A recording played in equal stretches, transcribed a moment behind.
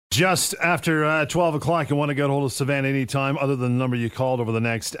Just after 12 o'clock, you want to get hold of Savannah anytime other than the number you called over the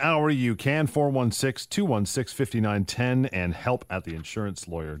next hour. You can, 416-216-5910 and help at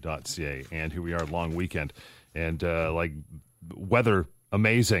theinsurancelawyer.ca. And here we are, long weekend. And weather,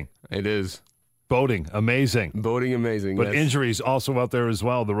 amazing. It is. Boating, amazing. Boating, amazing. But injuries also out there as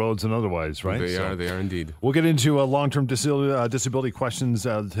well, the roads and otherwise, right? They are indeed. We'll get into long-term disability questions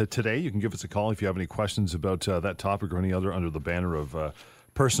today. You can give us a call if you have any questions about that topic or any other under the banner of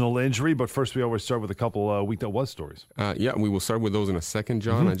personal injury. But first, we always start with a couple Week That Was stories. We will start with those in a second,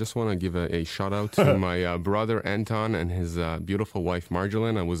 John. I just want to give a shout-out to my brother, Anton, and his beautiful wife,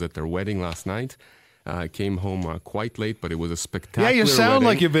 Marjolaine. I was at their wedding last night. Came home quite late, but it was a spectacular Yeah, you sound wedding.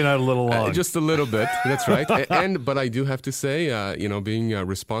 like you've been out a little long. Just a little bit, that's right. But I do have to say, being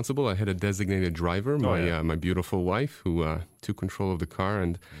responsible, I had a designated driver, my beautiful wife, who took control of the car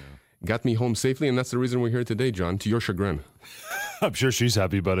and got me home safely, and that's the reason we're here today, John, to your chagrin. I'm sure she's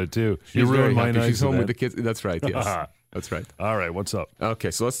happy about it, too. You ruined my night. She's home man. with the kids. That's right, yes. That's right. All right, what's up? Okay,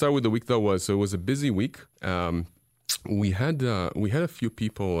 so let's start with the week that was. So it was a busy week. We had a few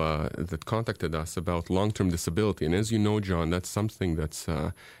people that contacted us about long-term disability, and as you know, John, that's something that's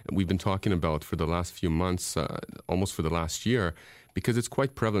we've been talking about for the last few months, almost for the last year, because it's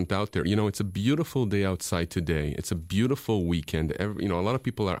quite prevalent out there. You know, it's a beautiful day outside today. It's a beautiful weekend. A lot of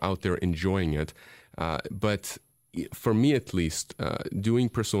people are out there enjoying it, but for me at least, doing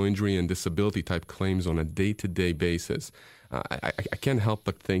personal injury and disability type claims on a day-to-day basis, I can't help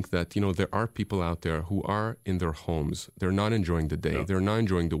but think that, there are people out there who are in their homes. They're not enjoying the day. No. They're not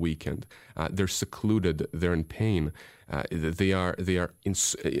enjoying the weekend. They're secluded. They're in pain. They are in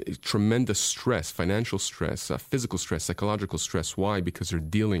tremendous stress, financial stress, physical stress, psychological stress. Why? Because they're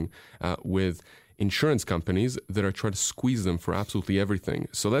dealing with insurance companies that are trying to squeeze them for absolutely everything.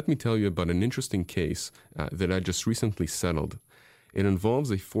 So let me tell you about an interesting case that I just recently settled. It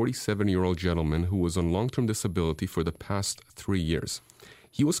involves a 47-year-old gentleman who was on long-term disability for the past 3 years.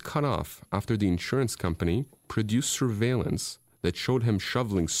 He was cut off after the insurance company produced surveillance that showed him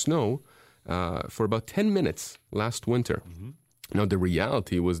shoveling snow for about 10 minutes last winter. Mm-hmm. Now, the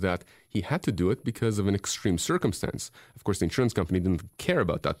reality was that he had to do it because of an extreme circumstance. Of course, the insurance company didn't care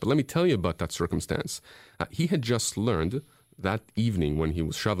about that, but let me tell you about that circumstance. He had just learned that evening when he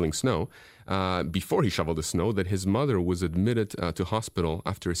was shoveling snow, before he shoveled the snow, that his mother was admitted to hospital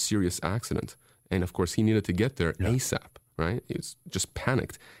after a serious accident. And of course, he needed to get there ASAP, right? He was just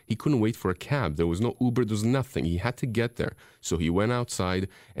panicked. He couldn't wait for a cab. There was no Uber. There was nothing. He had to get there. So he went outside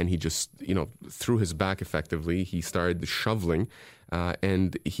and he just, threw his back effectively. He started shoveling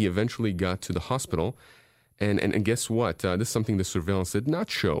and he eventually got to the hospital. And guess what? This is something the surveillance did not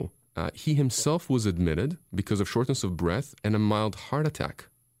show. He himself was admitted because of shortness of breath and a mild heart attack.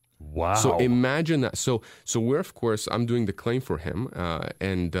 Wow. So imagine that. So we're, of course, I'm doing the claim for him,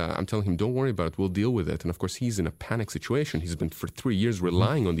 and I'm telling him, don't worry about it, we'll deal with it. And of course, he's in a panic situation. He's been for 3 years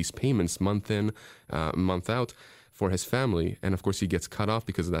relying on these payments month in, month out for his family. And of course, he gets cut off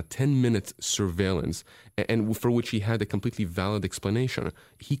because of that 10-minute surveillance, and for which he had a completely valid explanation.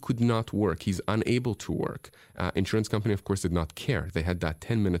 He could not work. He's unable to work. Insurance company, of course, did not care. They had that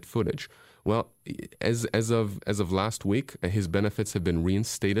 10-minute footage. Well, as of last week, his benefits have been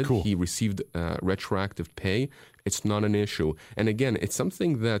reinstated. Cool. He received retroactive pay. It's not an issue. And again, it's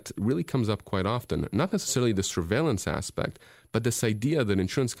something that really comes up quite often. Not necessarily the surveillance aspect, but this idea that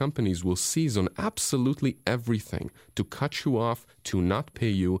insurance companies will seize on absolutely everything to cut you off, to not pay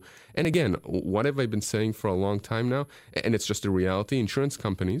you. And again, what have I been saying for a long time now? And it's just a reality. Insurance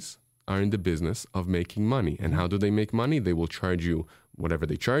companies are in the business of making money. And how do they make money? They will charge you whatever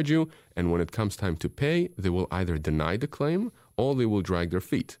they charge you, and when it comes time to pay, they will either deny the claim or they will drag their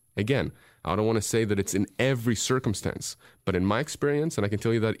feet. Again, I don't want to say that it's in every circumstance, but in my experience, and I can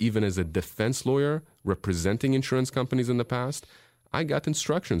tell you that even as a defense lawyer representing insurance companies in the past, I got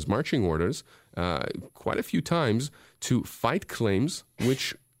instructions, marching orders, quite a few times to fight claims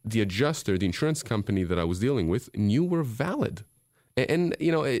which the adjuster, the insurance company that I was dealing with, knew were valid. And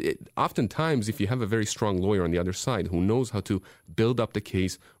oftentimes, if you have a very strong lawyer on the other side who knows how to build up the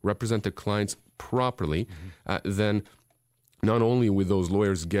case, represent the clients properly, then not only will those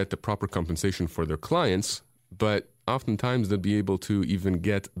lawyers get the proper compensation for their clients, but oftentimes they'll be able to even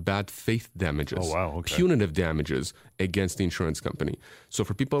get bad faith damages, punitive damages against the insurance company. So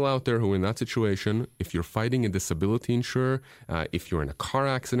for people out there who are in that situation, if you're fighting a disability insurer, if you're in a car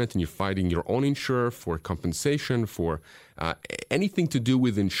accident and you're fighting your own insurer for compensation, for anything to do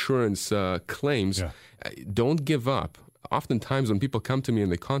with insurance claims, don't give up. Oftentimes when people come to me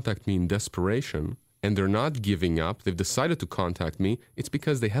and they contact me in desperation and they're not giving up, they've decided to contact me, it's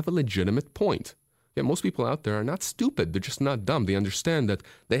because they have a legitimate point. Yeah, most people out there are not stupid. They're just not dumb. They understand that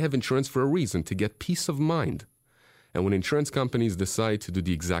they have insurance for a reason, to get peace of mind. And when insurance companies decide to do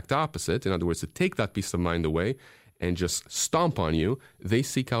the exact opposite, in other words, to take that peace of mind away and just stomp on you, they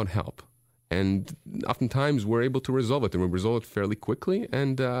seek out help. And oftentimes we're able to resolve it, and we resolve it fairly quickly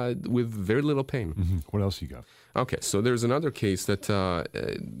and with very little pain. Mm-hmm. What else you got? Okay, so there's another case that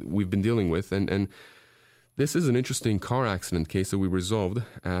we've been dealing with, and this is an interesting car accident case that we resolved.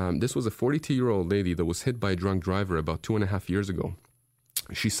 This was a 42-year-old lady that was hit by a drunk driver about 2.5 years ago.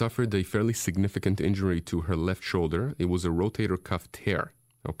 She suffered a fairly significant injury to her left shoulder. It was a rotator cuff tear,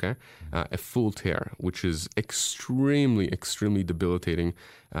 okay? A full tear, which is extremely, extremely debilitating,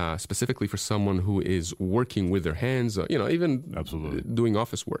 specifically for someone who is working with their hands, even Absolutely. doing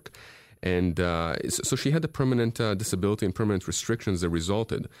office work. And so she had a permanent disability and permanent restrictions that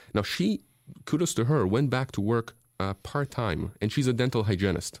resulted. Now, she, kudos to her, went back to work part-time, and she's a dental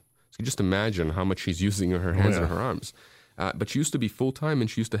hygienist. So you just imagine how much she's using her hands and her arms. But she used to be full-time, and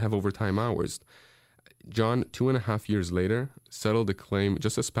she used to have overtime hours. John, 2.5 years later, settled a claim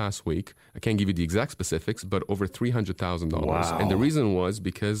just this past week. I can't give you the exact specifics, but over $300,000. Wow. And the reason was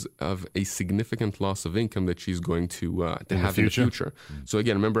because of a significant loss of income that she's going to have in the future. So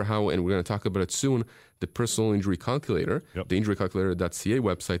again, remember how, and we're going to talk about it soon, the personal injury calculator, the injurycalculator.ca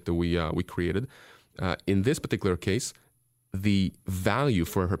website that we created. In this particular case, the value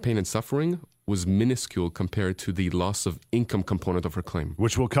for her pain and suffering was minuscule compared to the loss of income component of her claim.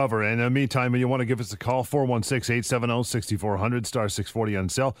 Which we'll cover. And in the meantime, you want to give us a call, 416-870-6400, star 640 on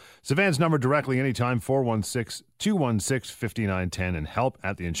cell. Savannah's number directly anytime, 416-216-5910, and help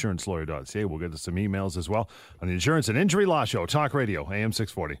at theinsurancelawyer.ca. We'll get to some emails as well on the Insurance and Injury Law Show, Talk Radio, AM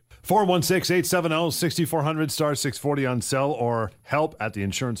 640. 416-870-6400, star 640 on cell, or help at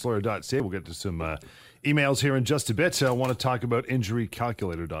theinsurancelawyer.ca. We'll get to some emails here in just a bit. I want to talk about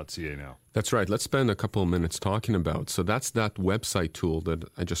injurycalculator.ca now. That's right. Let's spend a couple of minutes talking about. So that's that website tool that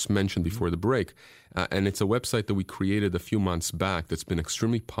I just mentioned before the break. And it's a website that we created a few months back that's been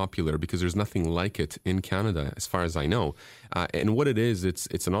extremely popular because there's nothing like it in Canada, as far as I know. And what it is,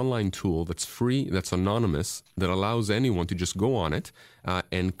 it's an online tool that's free, that's anonymous, that allows anyone to just go on it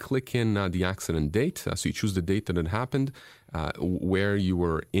and click in the accident date. So you choose the date that it happened, where you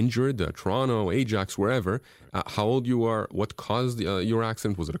were injured, Toronto, Ajax, wherever, how old you are, what caused your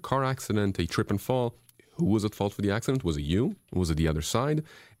accident. Was it a car accident, a trip and fall? Who was at fault for the accident? Was it you? Was it the other side?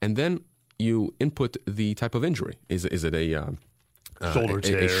 And then you input the type of injury. Is it a shoulder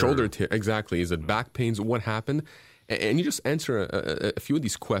tear? A shoulder tear, exactly. Is it back pains? What happened? And you just answer a few of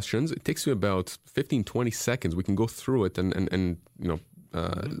these questions. It takes you about 15, 20 seconds. We can go through it and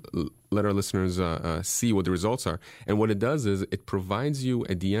let our listeners see what the results are. And what it does is it provides you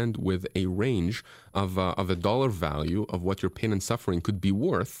at the end with a range of a dollar value of what your pain and suffering could be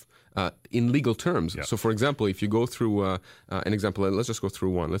worth in legal terms. Yeah. So, for example, if you go through an example, let's just go through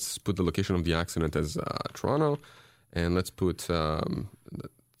one. Let's put the location of the accident as Toronto, and let's put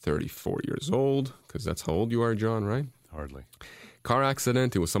 34 years old, because that's how old you are, John, right? Hardly. Car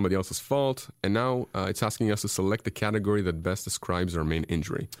accident, it was somebody else's fault, and now it's asking us to select the category that best describes our main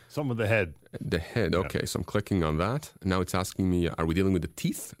injury. Some with the head. The head, okay, so I'm clicking on that. Now it's asking me, are we dealing with the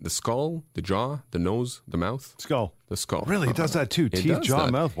teeth, the skull, the jaw, the nose, the mouth? Skull. The skull. Really? It does that too? Teeth, jaw,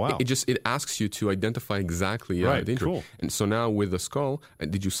 mouth? Wow. It asks you to identify exactly the injury. Cool. And so now with the skull,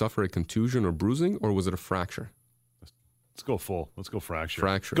 did you suffer a contusion or bruising, or was it a fracture? Let's go full. Let's go fracture.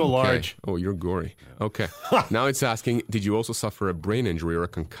 Fracture. Go large. Oh, you're gory. Yeah. Okay. Now it's asking, did you also suffer a brain injury or a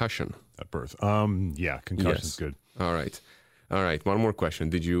concussion? At birth. Yeah, concussion's good. All right. One more question.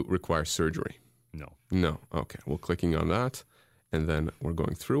 Did you require surgery? No. Okay. Well, clicking on that, and then we're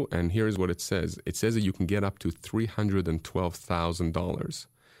going through, and here's what it says. It says that you can get up to $312,000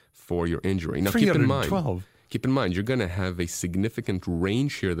 for your injury. Now, keep in mind, you're going to have a significant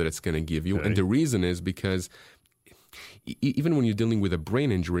range here that it's going to give you, and the reason is because even when you're dealing with a brain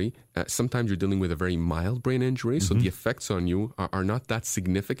injury, sometimes you're dealing with a very mild brain injury, so the effects on you are not that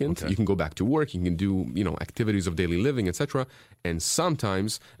significant. You can go back to work, you can do activities of daily living, etc. And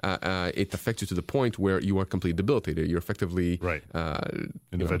sometimes it affects you to the point where you are completely debilitated. You're effectively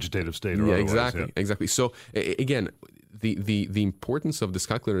in a vegetative state. Or exactly. So again, the importance of this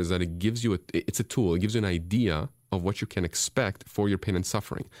calculator is that it gives you it's a tool. It gives you an idea of what you can expect for your pain and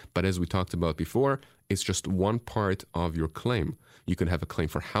suffering. But as we talked about before, is just one part of your claim. You can have a claim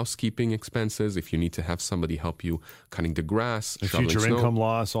for housekeeping expenses if you need to have somebody help you cutting the grass, shoveling future snow. income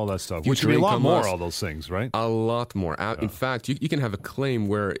loss, all that stuff. Which Future can be a lot income more, loss. all those things, right? A lot more. In fact, you can have a claim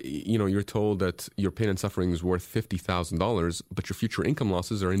where you're told that your pain and suffering is worth $50,000, but your future income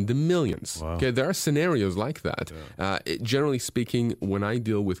losses are in the millions. Wow. Okay, there are scenarios like that. Generally speaking, when I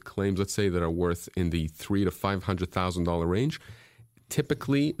deal with claims, let's say that are worth in the $300,000 to $500,000 range,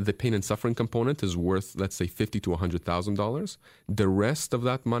 typically the pain and suffering component is worth, let's say, $50,000 to $100,000. The rest of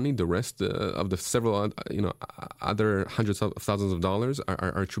that money, the rest of the several, other hundreds of thousands of dollars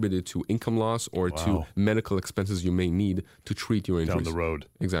are attributed to income loss or to medical expenses you may need to treat your injuries. Down the road.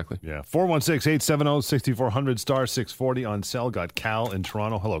 Exactly. Yeah. 416-870-6400, star 640 on cell. Got Cal in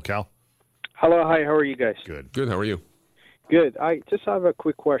Toronto. Hello, Cal. Hello, hi, how are you guys? Good. Good, how are you? Good. I just have a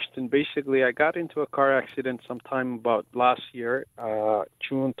quick question. Basically, I got into a car accident sometime about last year,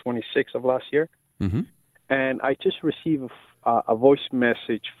 June 26th of last year. Mm-hmm. And I just received a voice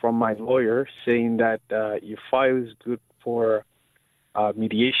message from my lawyer saying that your file is good for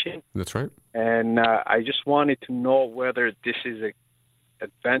mediation. That's right. And I just wanted to know whether this is an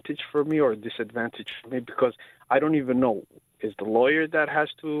advantage for me or disadvantage for me, because I don't even know. Is the lawyer that has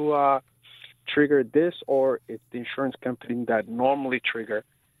to trigger this, or it's the insurance company that normally trigger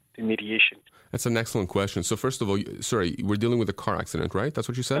the mediation? That's an excellent question. So first of all, we're dealing with a car accident, right? That's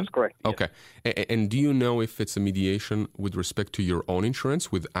what you said? That's correct. Yes. Okay. And do you know if it's a mediation with respect to your own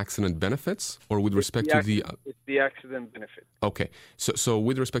insurance with accident benefits or with respect to the... It's the accident benefit. Okay. So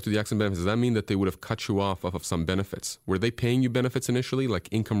with respect to the accident benefits, does that mean that they would have cut you off of some benefits? Were they paying you benefits initially, like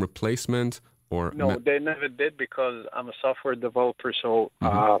income replacement or... No, they never did, because I'm a software developer, so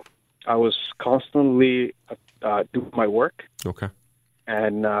I was constantly doing my work. Okay.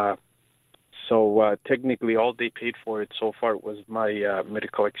 And so technically all they paid for it so far was my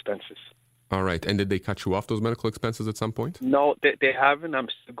medical expenses. All right. And did they cut you off those medical expenses at some point? No, they haven't. I'm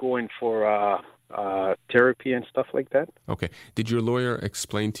still going for therapy and stuff like that. Okay. Did your lawyer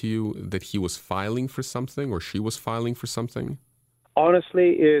explain to you that he was filing for something or she was filing for something?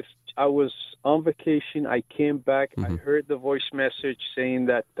 Honestly, I was on vacation. I came back. I heard the voice message saying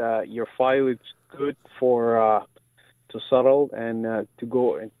that your file is good for to settle and to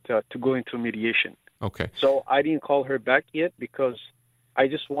go into mediation. Okay. So I didn't call her back yet because I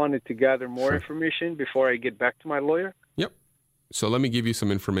just wanted to gather more information before I get back to my lawyer. Yep. So let me give you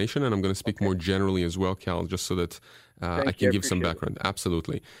some information, and I'm going to speak more generally as well, Cal, just so that I can give some background.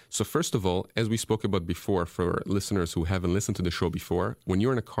 Absolutely. So first of all, as we spoke about before, for listeners who haven't listened to the show before, when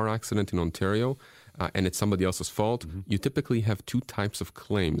you're in a car accident in Ontario and it's somebody else's fault, you typically have two types of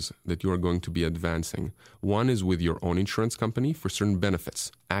claims that you are going to be advancing. One is with your own insurance company for certain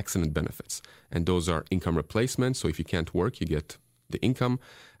benefits, accident benefits, and those are income replacement. So if you can't work, you get the income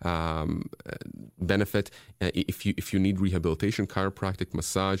benefit. If you need rehabilitation, chiropractic,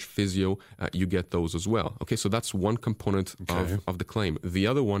 massage, physio, you get those as well. Okay, so that's one component of the claim. The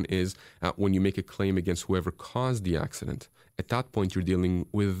other one is when you make a claim against whoever caused the accident. At that point, you're dealing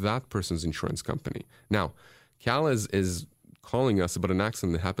with that person's insurance company. Now, Cal is calling us about an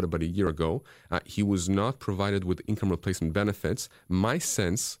accident that happened about a year ago. He was not provided with income replacement benefits. My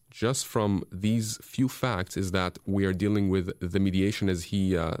sense, just from these few facts, is that we are dealing with the mediation, as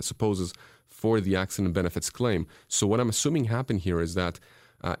he supposes, for the accident benefits claim. So what I'm assuming happened here is that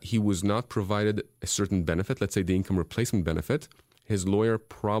he was not provided a certain benefit, let's say the income replacement benefit. His lawyer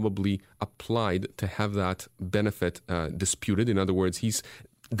probably applied to have that benefit disputed. In other words,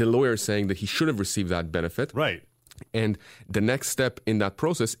 the lawyer is saying that he should have received that benefit. Right. And the next step in that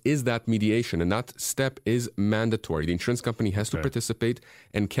process is that mediation, and that step is mandatory. The insurance company has to participate,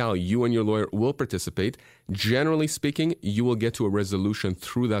 and Cal, you and your lawyer will participate. Generally speaking, you will get to a resolution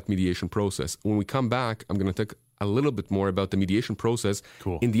through that mediation process. When we come back, I'm going to talk a little bit more about the mediation process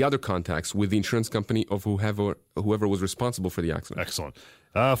in the other context with the insurance company of whoever was responsible for the accident. Excellent.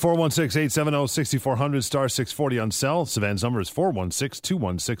 416-870-6400, star 640 on cell. Savannah's number is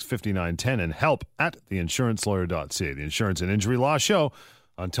 416-216-5910 and help at theinsurancelawyer.ca. The Insurance and Injury Law Show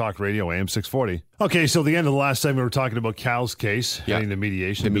on Talk Radio AM 640. Okay, so the end of the last time we were talking about Cal's case, heading to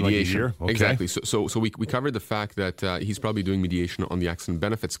mediation. The mediation. Like a year. Okay. Exactly. So we covered the fact that he's probably doing mediation on the accident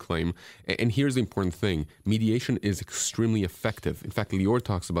benefits claim. And here's the important thing. Mediation is extremely effective. In fact, Lior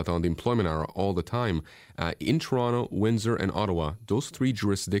talks about that on the Employment Hour all the time. In Toronto, Windsor, and Ottawa, those three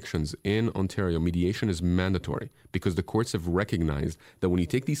jurisdictions in Ontario, mediation is mandatory because the courts have recognized that when you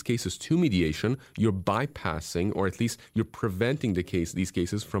take these cases to mediation, you're bypassing, or at least you're preventing these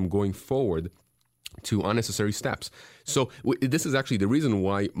cases from going forward to unnecessary steps. So this is actually the reason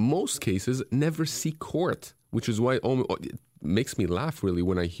why most cases never see court which is why it makes me laugh, really,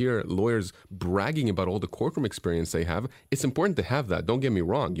 when I hear lawyers bragging about all the courtroom experience they have. It's important to have that. Don't get me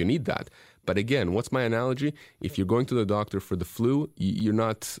wrong. You need that. But again, what's my analogy? If you're going to the doctor for the flu, you're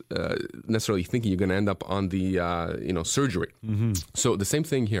not necessarily thinking you're going to end up on the surgery. Mm-hmm. So the same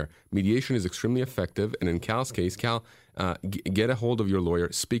thing here. Mediation is extremely effective. And in Cal's case, Cal, get a hold of your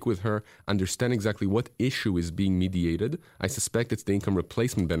lawyer, speak with her, understand exactly what issue is being mediated. I suspect it's the income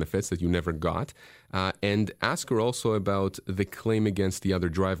replacement benefits that you never got. And ask her also about the claim against the other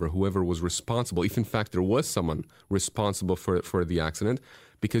driver, whoever was responsible, if in fact there was someone responsible for the accident,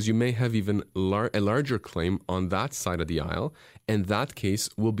 because you may have even a larger claim on that side of the aisle, and that case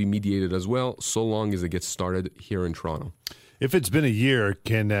will be mediated as well, so long as it gets started here in Toronto. If it's been a year,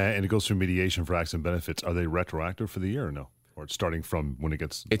 and it goes through mediation for accident benefits, are they retroactive for the year or no? Or it's starting from when it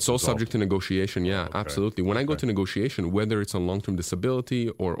gets It's all resolved? subject to negotiation, yeah, Okay. absolutely. When I go to negotiation, whether it's on long-term disability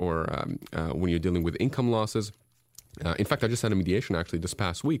or when you're dealing with income losses, in fact, I just had a mediation actually this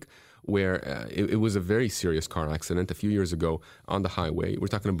past week where it was a very serious car accident a few years ago on the highway. We're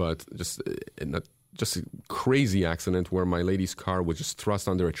talking about just a crazy accident where my lady's car was just thrust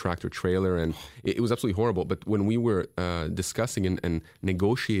under a tractor trailer, and it was absolutely horrible. But when we were discussing and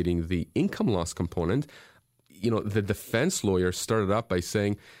negotiating the income loss component, the defense lawyer started up by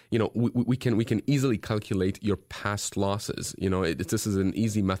saying, we can easily calculate your past losses. This is an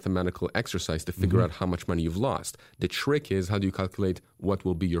easy mathematical exercise to figure out how much money you've lost. The trick is, how do you calculate what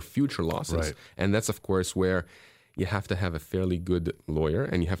will be your future losses? Right. And that's, of course, where you have to have a fairly good lawyer,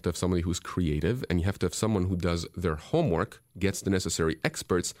 and you have to have somebody who's creative, and you have to have someone who does their homework, gets the necessary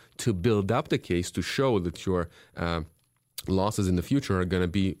experts to build up the case to show that your losses in the future are going to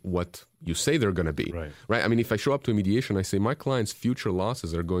be what you say they're going to be. Right? I mean, if I show up to a mediation, I say my client's future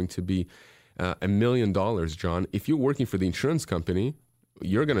losses are going to be $1 million, John. If you're working for the insurance company,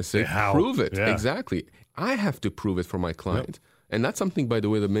 you're going to say, How? prove it. Yeah. Exactly. I have to prove it for my client. Yep. And that's something, by the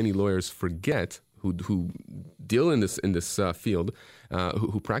way, that many lawyers forget who deal in this field,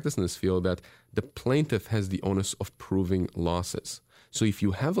 who practice in this field, that the plaintiff has the onus of proving losses. So if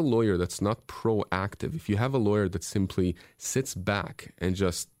you have a lawyer that's not proactive, if you have a lawyer that simply sits back and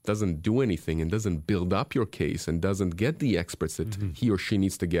just doesn't do anything and doesn't build up your case and doesn't get the experts that he or she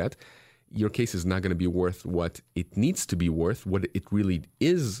needs to get, your case is not going to be worth what it needs to be worth, what it really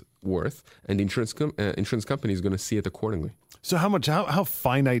is worth, and the insurance company is going to see it accordingly. So how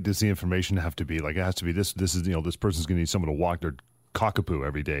finite does the information have to be? Like, it has to be this is this person's going to need someone to walk their cockapoo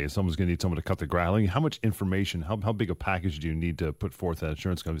every day. Someone's going to need someone to cut the grass. Like, how much information, how big a package do you need to put forth that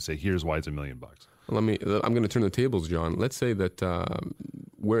insurance company to say, here's why it's $1 million? I'm going to turn the tables, John. Let's say that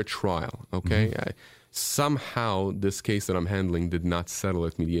we're at trial, okay? Somehow this case that I'm handling did not settle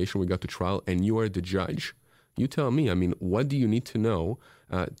at mediation. We got to trial, and you are the judge. You tell me, what do you need to know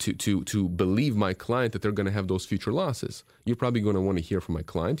to believe my client that they're going to have those future losses? You're probably going to want to hear from my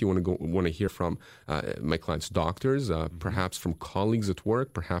client. You want to hear from my client's doctors, perhaps from colleagues at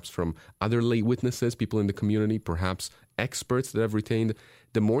work, perhaps from other lay witnesses, people in the community, perhaps experts that I've retained.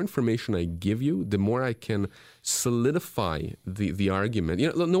 The more information I give you, the more I can solidify the argument.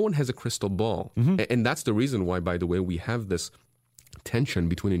 No one has a crystal ball. And that's the reason why, by the way, we have this tension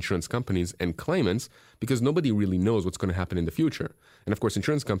between insurance companies and claimants, because nobody really knows what's going to happen in the future. And of course,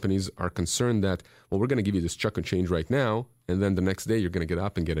 insurance companies are concerned that, well, we're going to give you this chuck and change right now, and then the next day you're going to get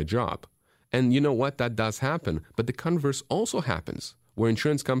up and get a job. And you know what? That does happen. But the converse also happens, where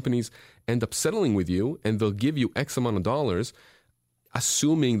insurance companies end up settling with you, and they'll give you X amount of dollars,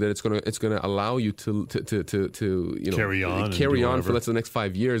 assuming that it's going to allow you to carry on for let's say the next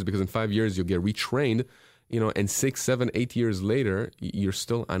 5 years, because in 5 years you'll get retrained. And 6, 7, 8 years later, you're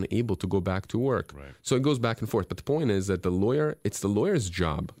still unable to go back to work. Right. So it goes back and forth. But the point is that it's the lawyer's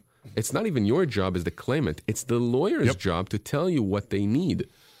job. It's not even your job as the claimant. It's the lawyer's job to tell you what they need.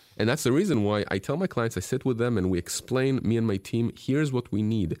 And that's the reason why I tell my clients, I sit with them and we explain, me and my team, here's what we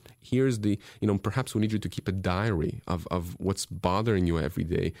need. Here's perhaps we need you to keep a diary of what's bothering you every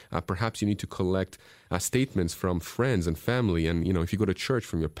day. Perhaps you need to collect statements from friends and family. And, if you go to church,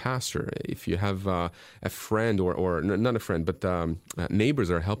 from your pastor, if you have a friend or not a friend, but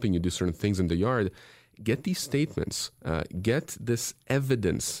neighbors are helping you do certain things in the yard, get these statements, get this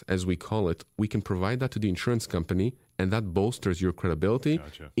evidence, as we call it. We can provide that to the insurance company, and that bolsters your credibility,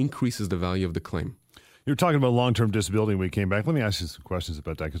 increases the value of the claim. You're talking about long-term disability when we came back. Let me ask you some questions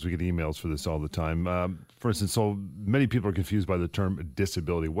about that because we get emails for this all the time. For instance, so many people are confused by the term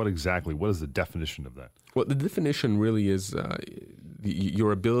disability. What is the definition of that? Well, the definition really is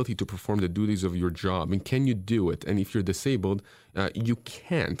your ability to perform the duties of your job. And can you do it? And if you're disabled, you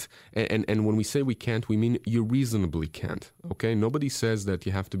can't. And when we say we can't, we mean you reasonably can't. Okay? Nobody says that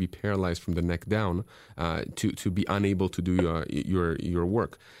you have to be paralyzed from the neck down to be unable to do your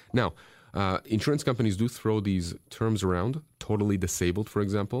work. Now, insurance companies do throw these terms around. Totally disabled, for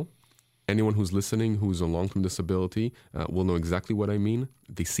example. Anyone who's listening who's on long-term disability will know exactly what I mean.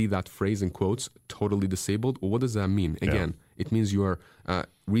 They see that phrase in quotes, totally disabled. Well, what does that mean? Again, it means you are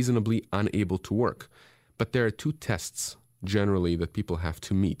reasonably unable to work. But there are two tests generally that people have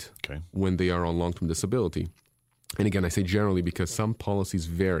to meet when they are on long-term disability. And again, I say generally because some policies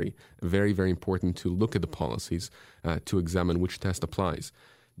vary. Very, very important to look at the policies to examine which test applies.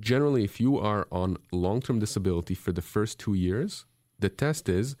 Generally, if you are on long-term disability for the first 2 years, the test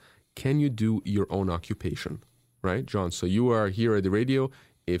is, can you do your own occupation, right, John? So you are here at the radio.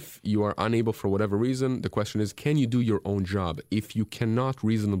 If you are unable for whatever reason, the question is, can you do your own job? If you cannot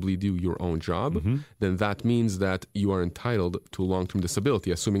reasonably do your own job, then that means that you are entitled to long-term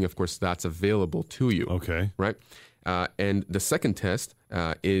disability, assuming, of course, that's available to you. Okay. Right? And the second test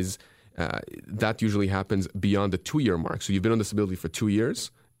is that usually happens beyond the 2-year mark. So you've been on disability for 2 years.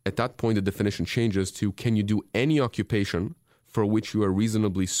 At that point, the definition changes to, can you do any occupation for which you are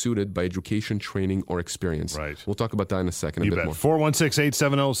reasonably suited by education, training, or experience. Right. We'll talk about that in a second. You a bit bet. more.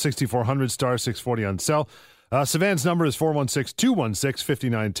 416-870-6400, star 640 on cell. Sivan's number is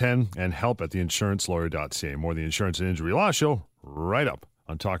 416-216-5910, and help at theinsurancelawyer.ca. More of the Insurance and Injury Law Show right up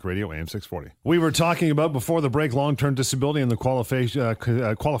on Talk Radio AM 640. We were talking about before the break long-term disability and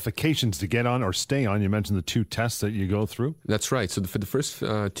the qualifications to get on or stay on. You mentioned the two tests that you go through. That's right. So for the first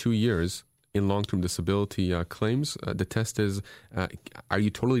 2 years in long-term disability claims, the test is, are you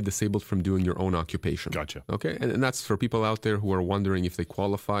totally disabled from doing your own occupation? Gotcha. Okay, and that's for people out there who are wondering if they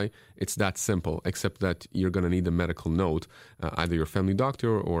qualify. It's that simple, except that you're going to need a medical note, either your family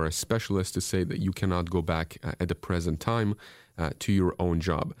doctor or a specialist, to say that you cannot go back at the present time to your own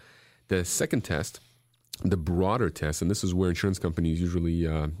job. The second test, the broader test, and this is where insurance companies usually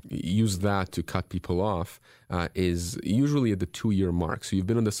use that to cut people off, is usually at the 2-year mark. So you've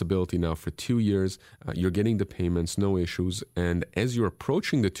been on disability now for 2 years, you're getting the payments, no issues, and as you're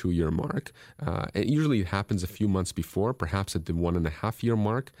approaching the 2-year mark, and usually it happens a few months before, perhaps at the 1.5-year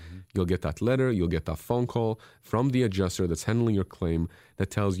mark, you'll get that letter, you'll get that phone call from the adjuster that's handling your claim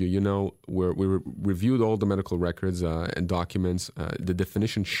that tells you, we reviewed all the medical records and documents, the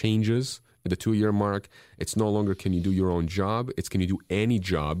definition changes at the 2-year mark. It's no longer can you do your own job, it's can you do any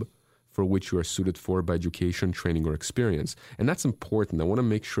job for which you are suited for by education, training, or experience. And that's important. I want to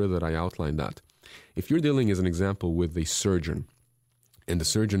make sure that I outline that. If you're dealing, as an example, with a surgeon, and the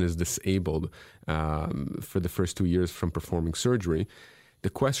surgeon is disabled for the first 2 years from performing surgery, the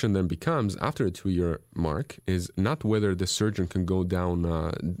question then becomes, after the 2-year mark, is not whether the surgeon can go down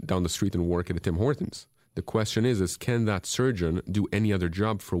the street and work at a Tim Hortons. The question is can that surgeon do any other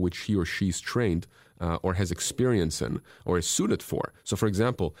job for which he or she is trained or has experience in or is suited for? So, for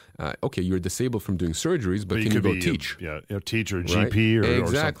example, you're disabled from doing surgeries, but can you go teach? Teach or GP or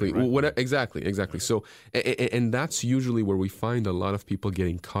exactly. Or something, right? Exactly. So, and that's usually where we find a lot of people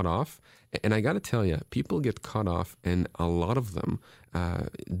getting cut off. And I got to tell you, people get cut off, and a lot of them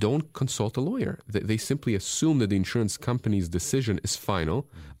don't consult a lawyer. They simply assume that the insurance company's decision is final.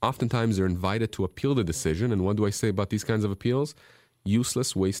 Oftentimes, they're invited to appeal the decision. And what do I say about these kinds of appeals?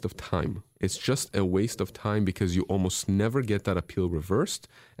 Useless waste of time. It's just a waste of time because you almost never get that appeal reversed.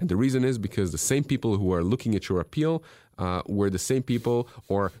 And the reason is because the same people who are looking at your appeal were the same people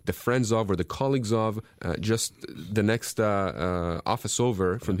or the friends of or the colleagues of just the next office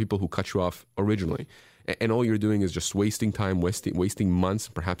over from people who cut you off originally. And all you're doing is just wasting time, wasting months,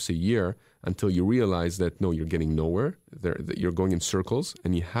 perhaps a year, until you realize that, no, you're getting nowhere. You're going in circles,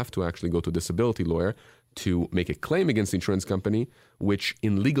 and you have to actually go to a disability lawyer to make a claim against the insurance company, which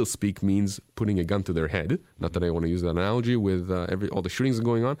in legal speak means putting a gun to their head. Not that I want to use that analogy with all the shootings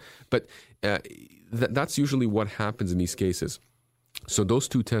going on, but that's usually what happens in these cases. So those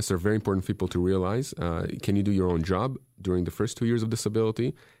two tests are very important for people to realize. Can you do your own job during the first 2 years of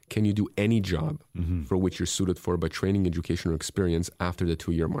disability? Can you do any job for which you're suited for by training, education, or experience after the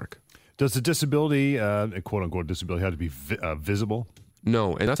 2-year mark? Does the disability, quote-unquote disability, have to be visible?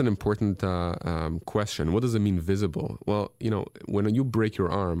 No, and that's an important question. What does it mean visible? Well, when you break your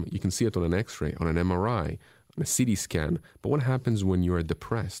arm, you can see it on an X-ray, on an MRI, on a CT scan. But what happens when you are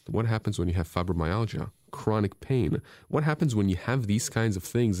depressed? What happens when you have fibromyalgia, chronic pain? What happens when you have these kinds of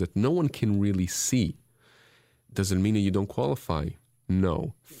things that no one can really see? Does it mean that you don't qualify?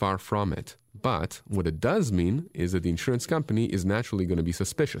 No, far from it. But what it does mean is that the insurance company is naturally going to be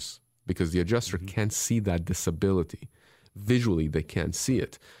suspicious because the adjuster can't see that disability. Visually, they can't see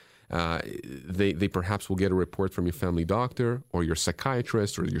it. They perhaps will get a report from your family doctor or your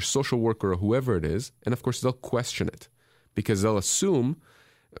psychiatrist or your social worker or whoever it is, and of course they'll question it because they'll assume,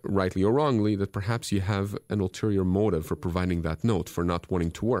 rightly or wrongly, that perhaps you have an ulterior motive for providing that note, for not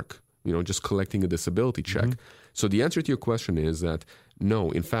wanting to work, just collecting a disability check. So the answer to your question is that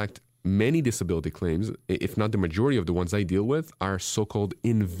no, in fact, many disability claims, if not the majority of the ones I deal with, are so-called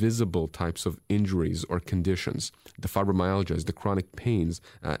invisible types of injuries or conditions. The fibromyalgia, the chronic pains,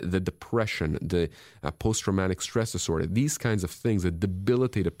 the depression, the post-traumatic stress disorder, these kinds of things that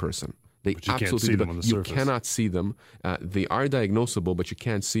debilitate a person. They but you absolutely can't see them on the surface. You cannot see them. They are diagnosable, but you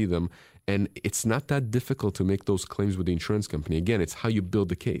can't see them. And it's not that difficult to make those claims with the insurance company. Again, it's how you build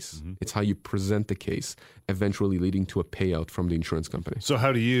the case. It's how you present the case, eventually leading to a payout from the insurance company. So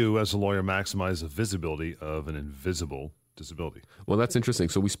how do you, as a lawyer, maximize the visibility of an invisible disability? Well, that's interesting.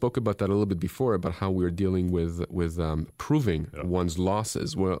 So we spoke about that a little bit before, about how we're dealing with proving one's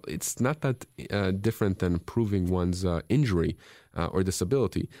losses. Well, it's not that different than proving one's injury or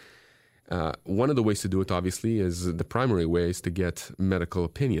disability. One of the ways to do it, obviously, is the primary way is to get medical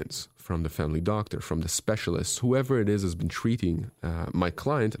opinions from the family doctor, from the specialist, whoever it is has been treating my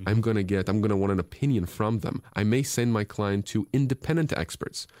client. I'm going to want an opinion from them. I may send my client to independent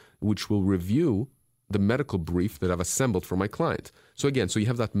experts, which will review the medical brief that I've assembled for my client. So again, you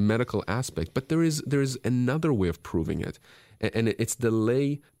have that medical aspect, but there is another way of proving it, and it's the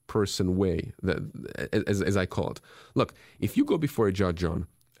lay person way, that, as I call it. Look, if you go before a judge, John,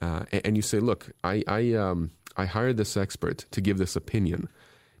 and you say, look, I hired this expert to give this opinion.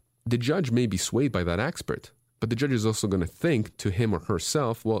 The judge may be swayed by that expert, but the judge is also going to think to him or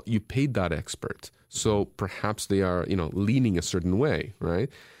herself, well, you paid that expert, so perhaps they are, leaning a certain way, right?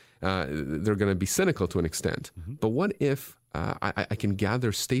 They're going to be cynical to an extent. But what if I can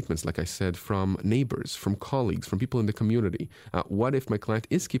gather statements, like I said, from neighbors, from colleagues, from people in the community? What if my client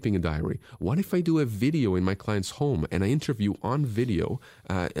is keeping a diary? What if I do a video in my client's home and I interview on video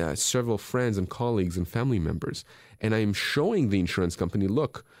several friends and colleagues and family members, and I'm showing the insurance company,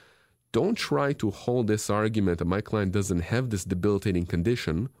 look, don't try to hold this argument that my client doesn't have this debilitating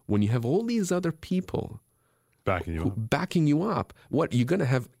condition when you have all these other people backing you up. What, you're going to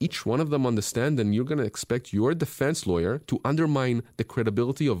have each one of them on the stand, and you're going to expect your defense lawyer to undermine the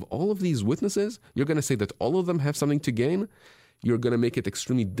credibility of all of these witnesses? You're going to say that all of them have something to gain? You're going to make it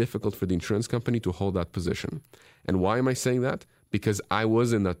extremely difficult for the insurance company to hold that position. And why am I saying that? Because I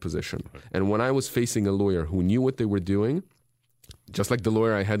was in that position. And when I was facing a lawyer who knew what they were doing, just like the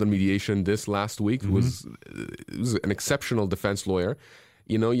lawyer I had on mediation this last week, who was an exceptional defense lawyer,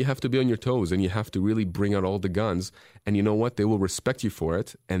 you have to be on your toes and you have to really bring out all the guns. And you know what? They will respect you for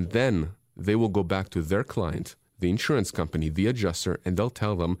it. And then they will go back to their client, the insurance company, the adjuster, and they'll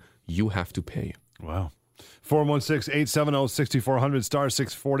tell them, you have to pay. Wow. 416-870-6400, star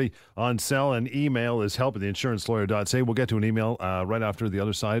 640 on cell, and email is help@theinsurancelawyer.ca. We'll get to an email right after the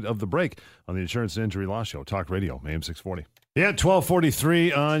other side of the break on the Insurance and Injury Law Show, Talk Radio, AM 640. Yeah,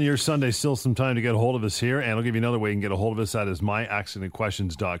 12:43 on your Sunday. Still some time to get a hold of us here, and I'll give you another way you can get a hold of us. That is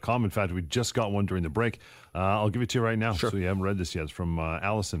myaccidentquestions.com. In fact, we just got one during the break. I'll give it to you right now. Sure. So you haven't read this yet. It's from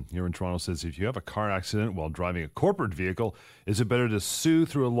Allison here in Toronto. Says, if you have a car accident while driving a corporate vehicle, is it better to sue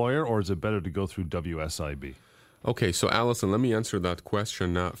through a lawyer or is it better to go through WSIB? Okay, so Allison, let me answer that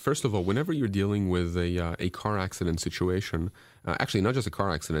question. First of all, whenever you're dealing with a car accident situation, actually not just a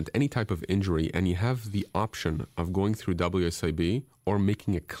car accident, any type of injury, and you have the option of going through WSIB or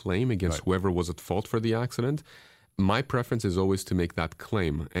making a claim against whoever was at fault for the accident, my preference is always to make that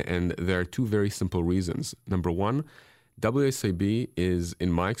claim. And there are two very simple reasons. Number one, WSIB is,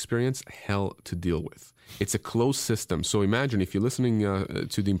 in my experience, hell to deal with. It's a closed system. So imagine if you're listening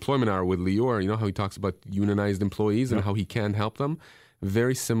to the Employment Hour with Lior, you know how he talks about unionized employees and how he can help them?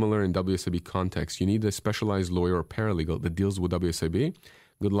 Very similar in WSIB context. You need a specialized lawyer or paralegal that deals with WSIB.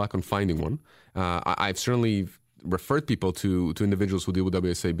 Good luck on finding one. I've certainly referred people to individuals who deal with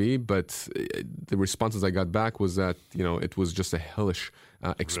WSIB, but the responses I got back was that, it was just a hellish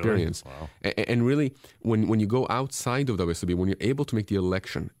experience. Really? Wow. And really, when you go outside of WSIB, when you're able to make the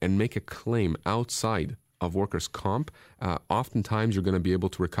election and make a claim outside of workers' comp, oftentimes you're going to be able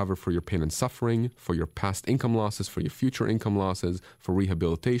to recover for your pain and suffering, for your past income losses, for your future income losses, for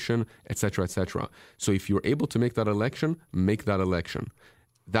rehabilitation, etc., etc. So if you're able to make that election, make that election.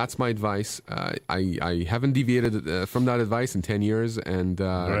 That's my advice. I haven't deviated from that advice in 10 years, and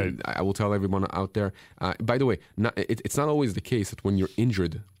I will tell everyone out there. By the way, it's not always the case that when you're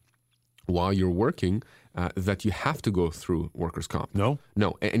injured while you're working that you have to go through workers' comp. No?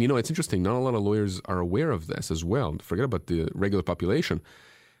 No. And it's interesting. Not a lot of lawyers are aware of this as well. Forget about the regular population.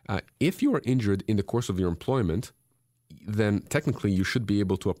 If you are injured in the course of your employment, then technically you should be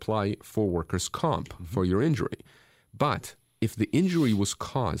able to apply for workers' comp for your injury. But if the injury was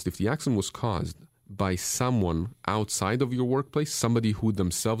caused, if the accident was caused by someone outside of your workplace, somebody who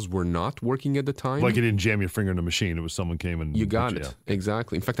themselves were not working at the time. Like you didn't jam your finger in a machine. It was someone came and... You got it.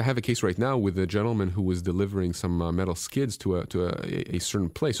 Exactly. In fact, I have a case right now with a gentleman who was delivering some metal skids to a certain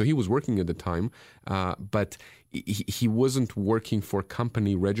place. So he was working at the time, but he wasn't working for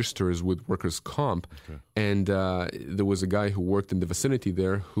company registers with workers' comp. Okay. And there was a guy who worked in the vicinity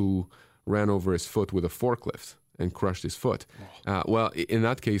there who ran over his foot with a forklift and crushed his foot. Well, in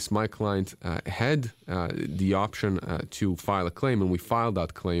that case, my client had the option to file a claim, and we filed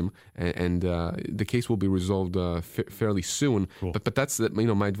that claim, and the case will be resolved fairly soon. Cool. But that's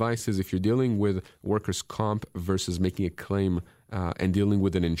my advice is if you're dealing with workers' comp versus making a claim and dealing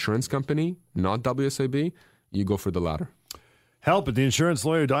with an insurance company, not WSIB, you go for the latter. Help at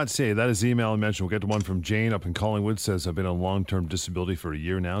theinsurancelawyer.ca. That is the email I mentioned. We'll get to one from Jane up in Collingwood. Says, I've been on long-term disability for a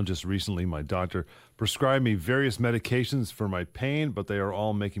year now. Just recently, my doctor prescribed me various medications for my pain, but they are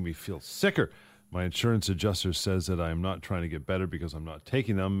all making me feel sicker. My insurance adjuster says that I'm not trying to get better because I'm not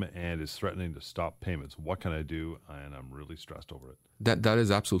taking them and is threatening to stop payments. What can I do? And I'm really stressed over it. That is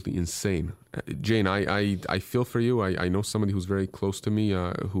absolutely insane. Jane, I feel for you. I know somebody who's very close to me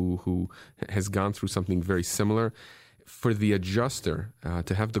who has gone through something very similar. For the adjuster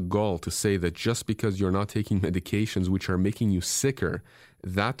to have the gall to say that just because you're not taking medications which are making you sicker,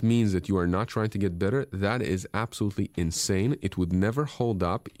 that means that you are not trying to get better, that is absolutely insane. It would never hold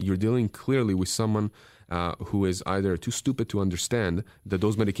up. You're dealing clearly with someone who is either too stupid to understand that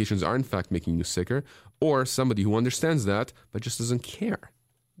those medications are in fact making you sicker, or somebody who understands that but just doesn't care.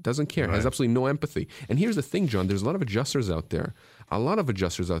 Right. Has absolutely no empathy. And here's the thing, John, there's a lot of adjusters out there,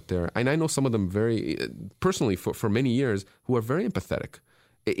 and I know some of them very personally for many years who are very empathetic.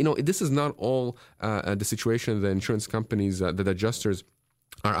 This is not all the situation that insurance companies, that adjusters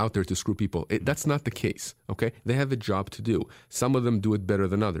are out there to screw people. That's not the case, okay? They have a job to do. Some of them do it better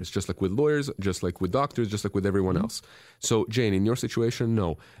than others, just like with lawyers, just like with doctors, just like with everyone else. So, Jane, in your situation,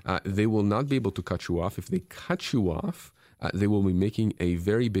 no. They will not be able to cut you off. If they cut you off, they will be making a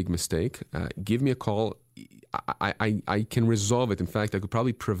very big mistake. Give me a call. I can resolve it. In fact, I could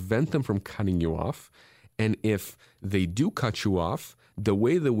probably prevent them from cutting you off. And if they do cut you off, the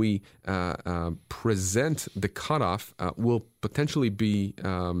way that we present the cutoff will potentially be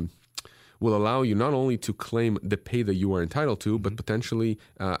will allow you not only to claim the pay that you are entitled to, but potentially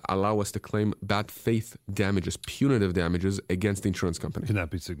allow us to claim bad faith damages, punitive damages against the insurance company. Can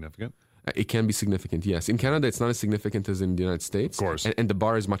that be significant? It can be significant, yes. In Canada, it's not as significant as in the United States. Of course. And the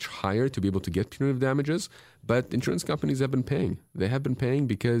bar is much higher to be able to get punitive damages. But insurance companies have been paying. They have been paying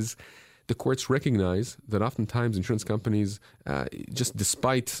because the courts recognize that oftentimes insurance companies, just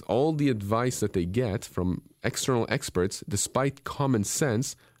despite all the advice that they get from external experts, despite common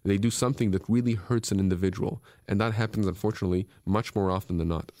sense, they do something that really hurts an individual. And that happens, unfortunately, much more often than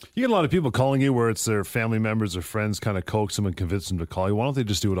not. You get a lot of people calling you where it's their family members or friends kind of coax them and convince them to call you. Why don't they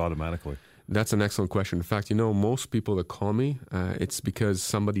just do it automatically? That's an excellent question. In fact, most people that call me, it's because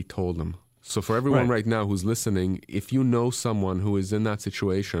somebody told them. So for everyone right now who's listening, if you know someone who is in that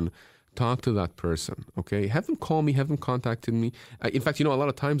situation, talk to that person, okay? Have them call me, have them contacted me. In fact, a lot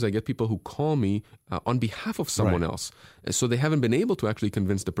of times I get people who call me on behalf of someone else. So they haven't been able to actually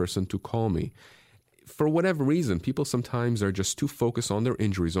convince the person to call me. For whatever reason, people sometimes are just too focused on their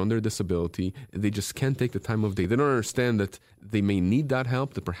injuries, on their disability. They just can't take the time of day. They don't understand that they may need that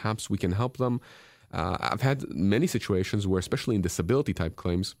help, that perhaps we can help them. I've had many situations where, especially in disability-type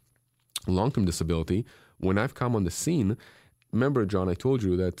claims, long-term disability, when I've come on the scene, remember, John, I told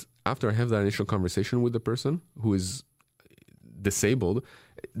you that after I have that initial conversation with the person who is disabled,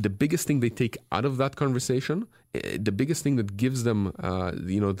 the biggest thing they take out of that conversation, the biggest thing that gives them,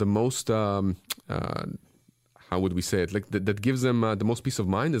 the most, how would we say it? Like that gives them the most peace of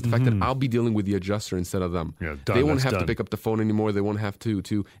mind is the fact that I'll be dealing with the adjuster instead of them. Yeah, they won't have to pick up the phone anymore. They won't have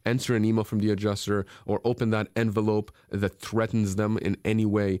to answer an email from the adjuster or open that envelope that threatens them in any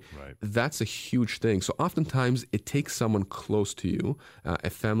way. Right. That's a huge thing. So oftentimes it takes someone close to you, a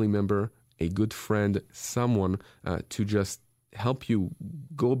family member, a good friend, someone to just help you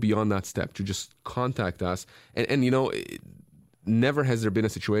go beyond that step, to just contact us. And never has there been a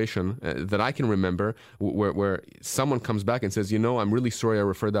situation that I can remember where someone comes back and says, I'm really sorry I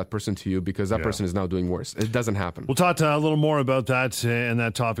referred that person to you because that person is now doing worse. It doesn't happen. We'll talk a little more about that and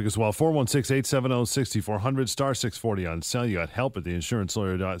that topic as well. 416-870-6400, star 640 on cell. You got help at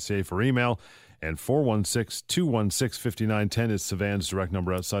theinsurancelawyer.ca for email. And 416-216-5910 is Sivan's direct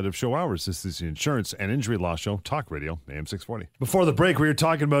number outside of show hours. This is the Insurance and Injury Law Show, Talk Radio, AM 640. Before the break, we were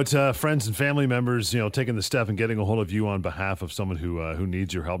talking about friends and family members, taking the step and getting a hold of you on behalf of someone who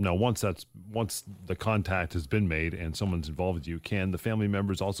needs your help. Now, once the contact has been made and someone's involved with you, can the family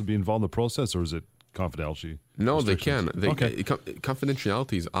members also be involved in the process, or is it confidentiality? No, they can. Okay.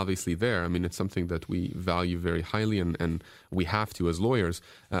 Confidentiality is obviously there. I mean, it's something that we value very highly, and we have to as lawyers.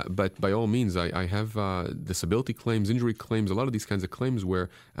 But by all means, I have disability claims, injury claims, a lot of these kinds of claims where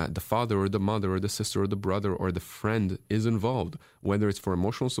the father or the mother or the sister or the brother or the friend is involved, whether it's for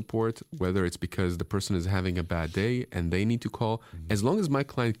emotional support, whether it's because the person is having a bad day and they need to call. As long as my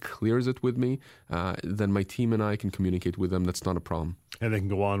client clears it with me, then my team and I can communicate with them. That's not a problem. And they can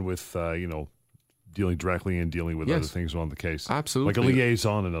go on with, dealing directly and dealing with other things on the case. Absolutely. Like a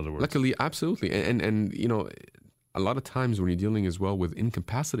liaison, in other words. Absolutely. And a lot of times when you're dealing as well with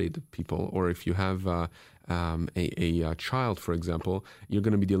incapacitated people, or if you have a child, for example, you're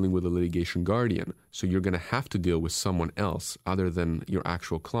going to be dealing with a litigation guardian. So you're going to have to deal with someone else other than your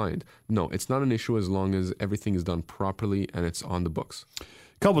actual client. No, it's not an issue as long as everything is done properly and it's on the books.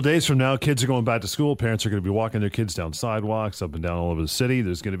 Couple of days from now, kids are going back to school. Parents are going to be walking their kids down sidewalks, up and down all over the city.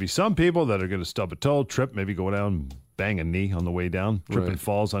 There's going to be some people that are going to stub a toe, trip, maybe go down, bang a knee on the way down, trip and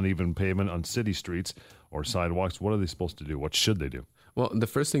falls on uneven pavement on city streets or sidewalks. What are they supposed to do? What should they do? Well, the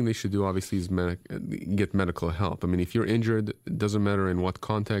first thing they should do, obviously, is get medical help. I mean, if you're injured, it doesn't matter in what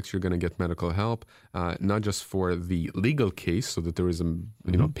context, you're going to get medical help, not just for the legal case, so that there is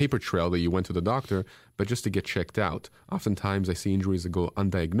a paper trail that you went to the doctor, but just to get checked out. Oftentimes, I see injuries that go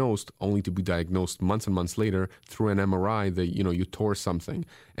undiagnosed, only to be diagnosed months and months later through an MRI that, you tore something,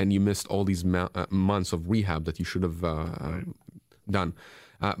 and you missed all these months of rehab that you should have done.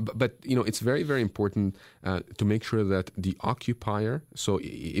 But it's very, very important to make sure that the occupier, so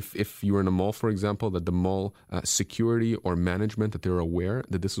if you're in a mall, for example, that the mall security or management, that they're aware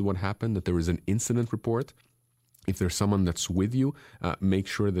that this is what happened, that there is an incident report. If there's someone that's with you, make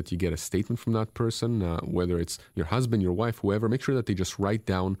sure that you get a statement from that person, whether it's your husband, your wife, whoever. Make sure that they just write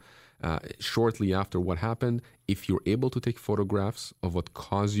down shortly after what happened. If you're able to take photographs of what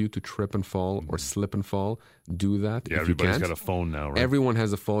caused you to trip and fall or slip and fall, do that. Yeah, if everybody's you can't, got a phone now, right? Everyone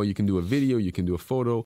has a phone. You can do a video, you can do a photo.